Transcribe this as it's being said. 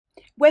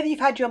Whether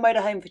you've had your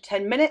motorhome for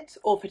 10 minutes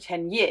or for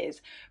 10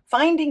 years,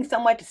 finding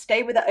somewhere to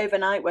stay with it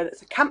overnight, whether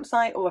it's a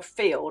campsite or a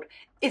field,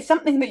 is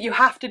something that you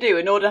have to do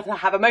in order to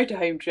have a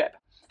motorhome trip.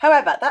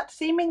 However, that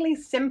seemingly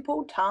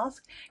simple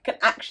task can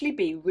actually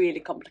be really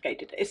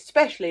complicated,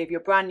 especially if you're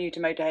brand new to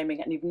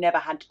motorhoming and you've never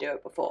had to do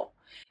it before.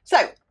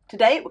 So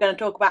today we're going to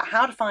talk about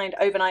how to find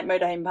overnight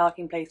motorhome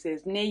parking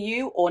places near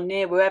you or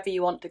near wherever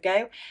you want to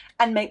go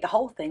and make the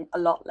whole thing a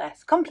lot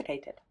less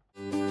complicated.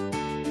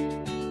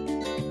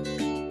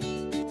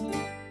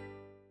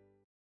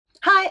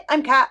 Hi,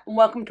 I'm Kat and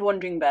welcome to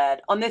Wandering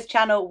Bird. On this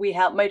channel we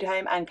help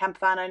motorhome and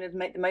campervan owners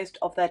make the most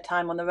of their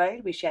time on the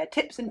road. We share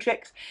tips and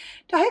tricks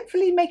to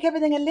hopefully make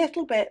everything a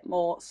little bit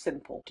more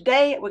simple.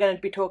 Today we're going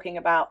to be talking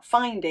about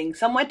finding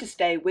somewhere to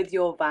stay with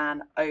your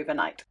van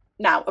overnight.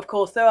 Now, of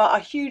course, there are a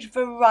huge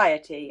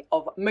variety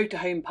of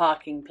motorhome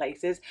parking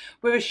places.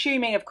 We're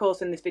assuming, of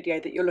course, in this video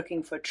that you're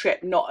looking for a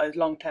trip, not as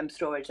long-term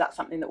storage. That's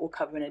something that we'll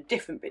cover in a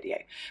different video.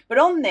 But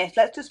on this,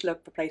 let's just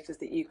look for places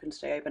that you can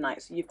stay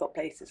overnight. So you've got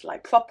places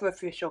like proper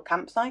official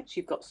campsites.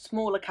 You've got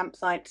smaller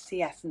campsites,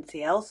 CS and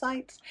CL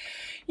sites.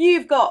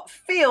 You've got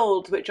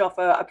fields which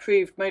offer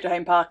approved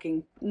motorhome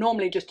parking,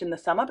 normally just in the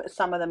summer, but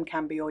some of them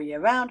can be all year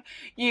round.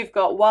 You've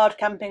got wild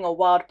camping or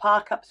wild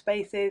park-up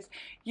spaces.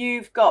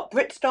 You've got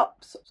Brit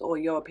stops or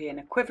European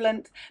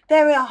equivalent.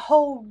 There are a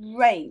whole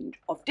range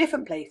of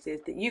different places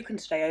that you can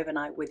stay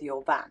overnight with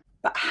your van.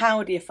 But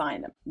how do you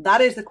find them?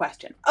 That is the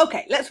question.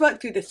 Okay, let's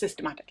work through this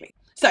systematically.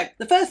 So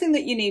the first thing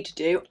that you need to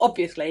do,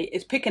 obviously,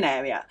 is pick an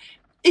area.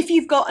 If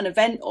you've got an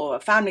event or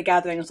a family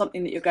gathering or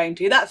something that you're going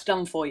to, that's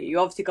done for you. You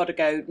obviously got to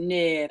go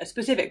near a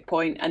specific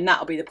point and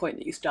that'll be the point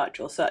that you start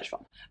your search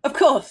from. Of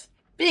course,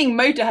 being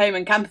motorhome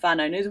and campervan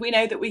owners, we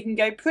know that we can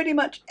go pretty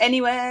much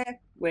anywhere.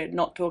 We're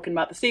not talking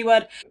about the C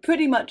word,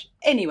 pretty much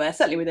anywhere,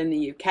 certainly within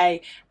the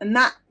UK, and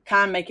that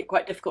can make it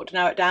quite difficult to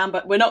narrow it down,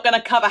 but we're not going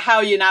to cover how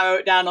you narrow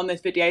it down on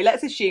this video.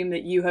 Let's assume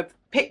that you have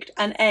picked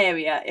an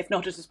area, if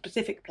not as a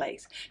specific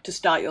place, to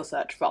start your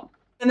search from.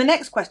 And the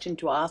next question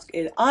to ask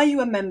is, are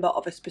you a member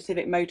of a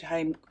specific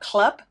motorhome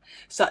club,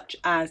 such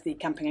as the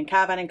Camping and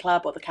Caravanning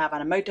Club or the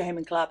Caravan and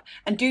Motorhoming Club,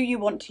 and do you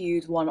want to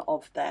use one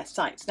of their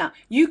sites? Now,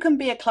 you can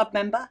be a club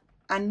member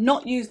and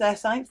not use their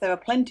sites. There are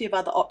plenty of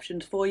other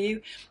options for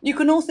you. You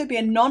can also be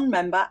a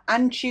non-member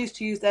and choose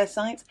to use their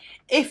sites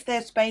if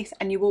there's space,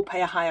 and you will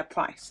pay a higher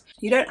price.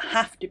 You don't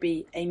have to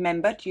be a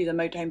member to use a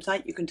motorhome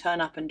site. You can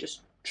turn up and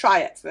just try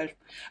it for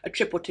a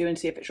trip or two and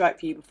see if it's right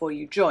for you before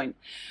you join.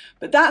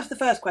 But that's the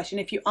first question.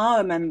 If you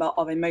are a member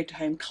of a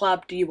motorhome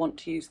club, do you want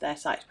to use their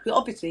sites? Because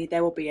obviously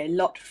there will be a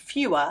lot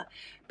fewer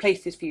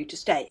places for you to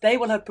stay. They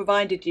will have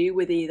provided you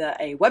with either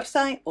a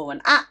website or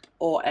an app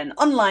or an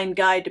online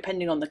guide,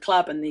 depending on the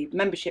club and the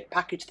membership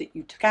package that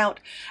you took out,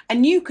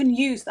 and you can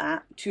use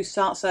that to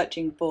start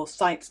searching for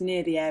sites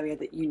near the area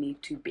that you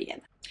need to be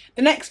in.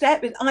 The next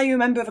step is, are you a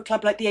member of a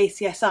club like the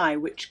ACSI,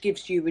 which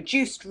gives you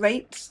reduced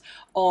rates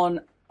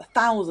on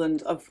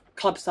thousands of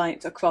club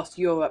sites across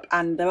Europe,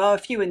 and there are a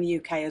few in the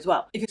UK as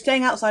well. If you're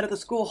staying outside of the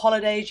school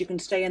holidays, you can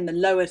stay in the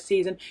lower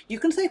season. You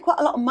can save quite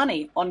a lot of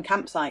money on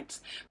campsites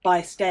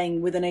by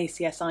staying with an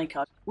ACSI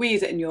card. We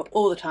use it in Europe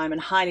all the time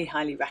and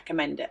highly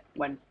recommend it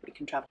when we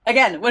can travel.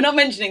 Again, we're not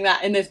mentioning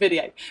that in this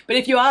video, but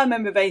if you are a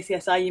member of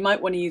ACSI, you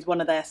might want to use one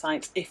of their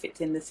sites if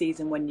it's in the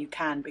season when you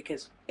can,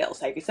 because it'll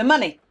save you some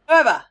money.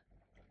 However,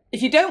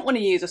 if you don't want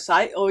to use a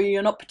site, or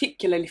you're not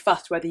particularly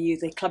fussed whether you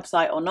use a club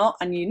site or not,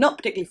 and you're not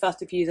particularly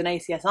fussed if you use an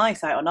ACSI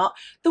site or not,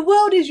 the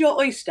world is your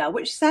oyster,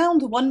 which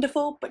sounds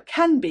wonderful but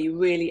can be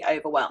really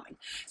overwhelming.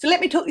 So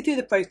let me talk you through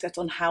the process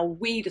on how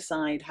we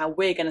decide how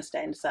we're going to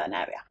stay in a certain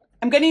area.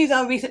 I'm going to use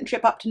our recent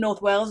trip up to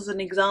North Wales as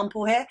an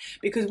example here,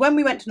 because when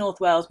we went to North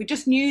Wales, we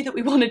just knew that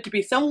we wanted to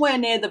be somewhere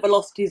near the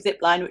Velocity zip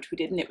line, which we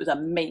did, and it was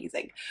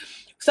amazing.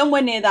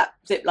 Somewhere near that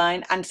zip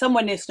line and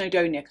somewhere near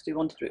Snowdonia, because we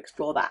wanted to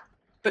explore that.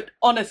 But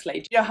honestly,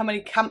 do you know how many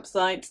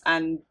campsites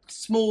and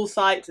small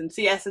sites and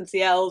CS and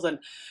CLs and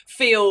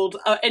fields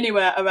are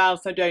anywhere around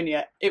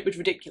Snowdonia? It was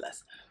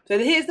ridiculous. So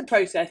here's the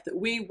process that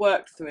we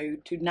worked through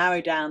to narrow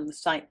down the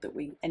site that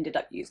we ended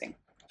up using.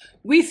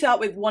 We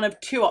start with one of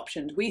two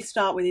options. We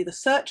start with either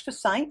Search for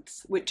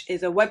Sites, which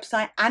is a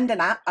website and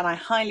an app, and I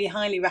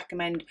highly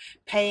recommend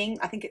paying,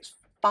 I think it's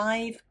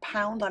 £5.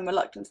 I'm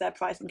reluctant to their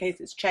price in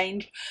case it's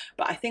changed,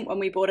 but I think when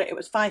we bought it, it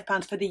was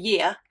 £5 for the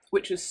year,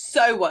 which was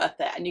so worth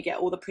it, and you get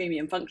all the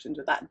premium functions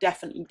with that.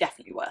 Definitely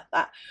worth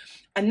that.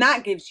 And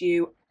that gives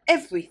you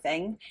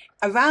everything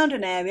around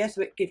an area.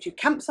 So it gives you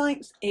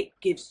campsites, it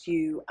gives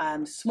you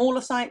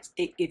smaller sites,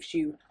 it gives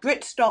you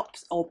Brit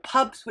stops or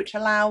pubs which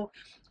allow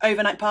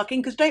overnight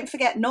parking, because don't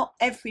forget, not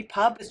every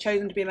pub has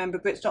chosen to be a member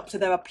of Brit Stop, so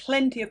there are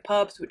plenty of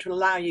pubs which will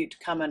allow you to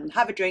come and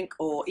have a drink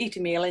or eat a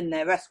meal in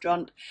their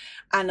restaurant,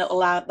 and they'll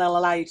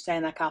allow you to stay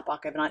in their car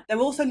park overnight. There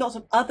are also lots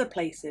of other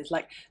places,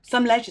 like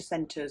some leisure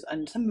centres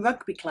and some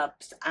rugby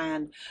clubs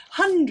and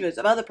hundreds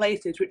of other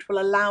places which will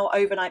allow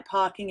overnight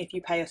parking if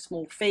you pay a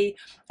small fee,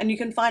 and you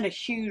can find a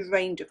huge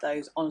range of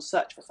those on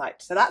Search for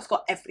Sites. So that's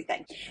got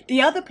everything.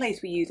 The other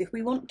place we use if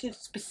we want to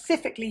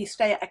specifically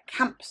stay at a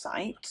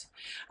campsite,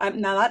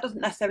 now that doesn't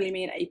necessarily necessarily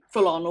mean a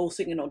full-on all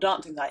singing or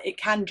dancing site. It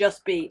can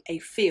just be a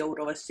field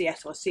or a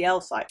CS or a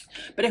CL site.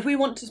 But if we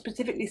want to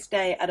specifically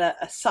stay at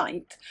a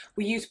site,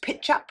 we use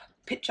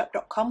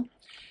pitchup.com.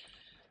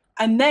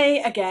 And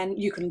they, again,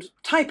 you can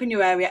type in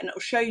your area and it'll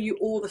show you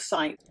all the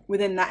sites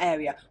within that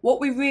area. What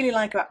we really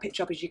like about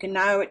PitchUp is you can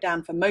narrow it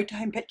down for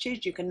motorhome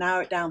pitches, you can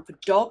narrow it down for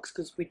dogs,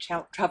 because we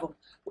travel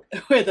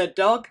with a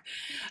dog.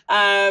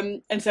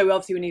 And so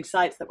obviously we need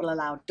sites that will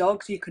allow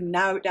dogs. You can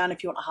narrow it down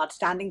if you want a hard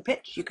standing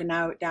pitch, you can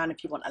narrow it down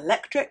if you want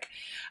electric,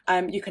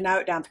 you can narrow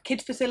it down for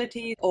kids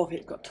facilities, or if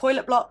it's got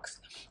toilet blocks,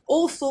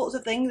 all sorts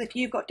of things. If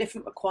you've got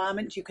different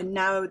requirements, you can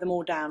narrow them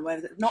all down,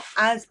 whereas it's not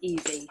as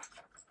easy.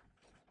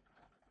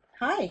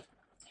 Hi.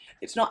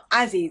 It's not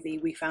as easy,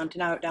 we found, to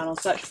narrow it down on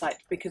search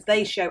sites because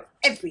they show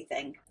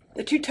everything.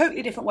 They're two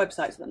totally different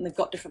websites and they've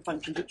got different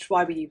functions, which is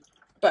why we use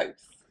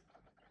both.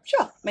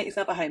 Sure, make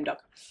yourself a home dog.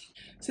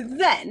 So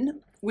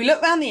then we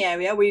look around the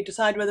area, we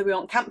decide whether we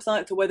want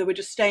campsites or whether we're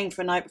just staying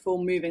for a night before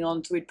moving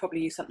on. So we'd probably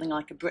use something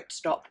like a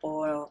Britstop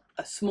or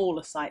a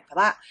smaller site for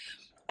that.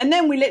 And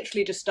then we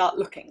literally just start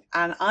looking.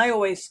 And I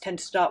always tend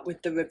to start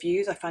with the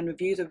reviews. I find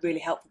reviews are really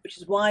helpful, which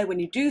is why when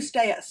you do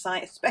stay at a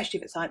site, especially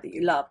if it's a site that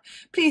you love,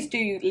 please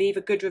do leave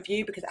a good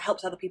review, because it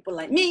helps other people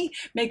like me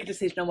make a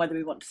decision on whether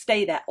we want to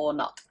stay there or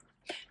not.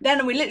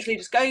 Then we literally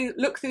just go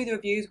look through the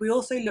reviews. We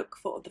also look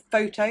for the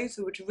photos,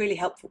 which are really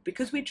helpful.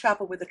 Because we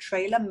travel with a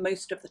trailer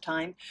most of the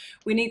time,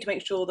 we need to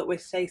make sure that we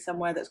stay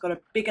somewhere that's got a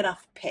big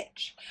enough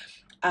pitch.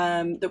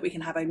 That we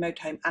can have a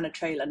motorhome and a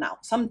trailer. Now,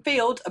 some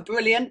fields are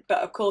brilliant,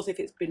 but of course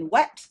if it's been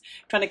wet,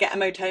 trying to get a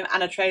motorhome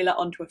and a trailer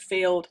onto a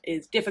field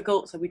is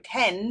difficult, so we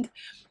tend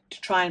to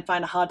try and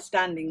find a hard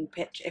standing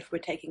pitch if we're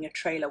taking a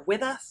trailer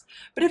with us.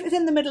 But if it's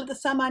in the middle of the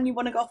summer and you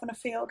want to go off on a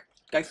field,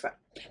 go for it.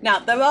 Now,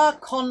 there are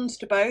cons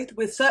to both.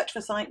 With search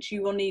for sites,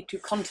 you will need to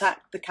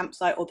contact the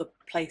campsite or the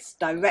place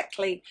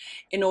directly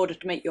in order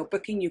to make your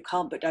booking. You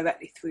can't book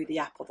directly through the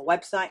app or the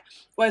website.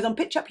 Whereas on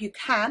PitchUp, you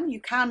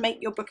can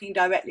make your booking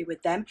directly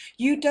with them.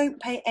 You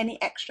don't pay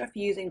any extra for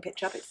using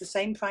PitchUp. It's the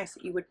same price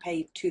that you would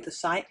pay to the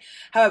site.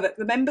 However,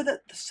 remember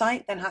that the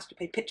site then has to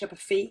pay PitchUp a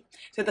fee.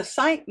 So the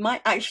site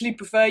might actually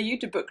prefer you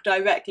to book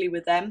directly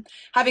with them.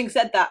 Having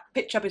said that,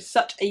 PitchUp is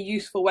such a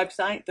useful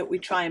website that we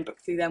try and book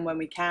through them when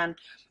we can,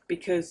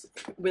 because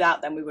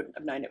without them we wouldn't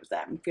have known it was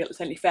there, and we feel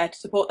it's only fair to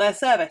support their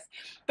service.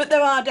 But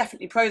there are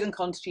definitely pros and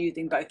cons to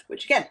using both,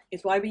 which again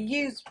is why we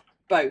use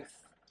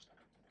both.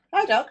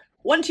 Hi dog.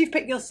 Once you've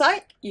picked your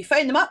site, you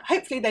phone them up,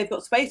 hopefully they've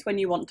got space when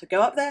you want to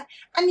go up there,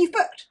 and you've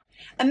booked.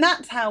 And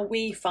that's how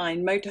we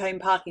find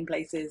motorhome parking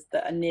places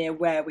that are near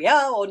where we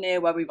are or near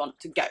where we want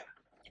to go.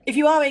 If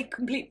you are a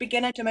complete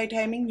beginner to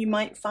motorhoming, you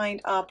might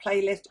find our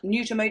playlist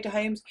New to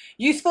Motorhomes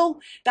useful.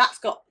 That's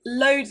got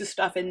loads of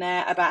stuff in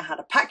there about how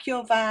to pack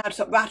your van, how to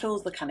stop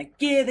rattles, the kind of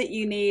gear that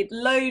you need,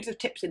 loads of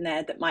tips in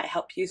there that might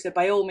help you. So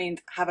by all means,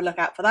 have a look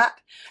out for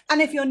that.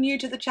 And if you're new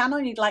to the channel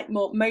and you'd like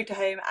more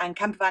motorhome and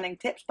campervanning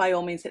tips, by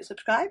all means hit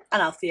subscribe,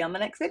 and I'll see you on the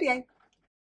next video.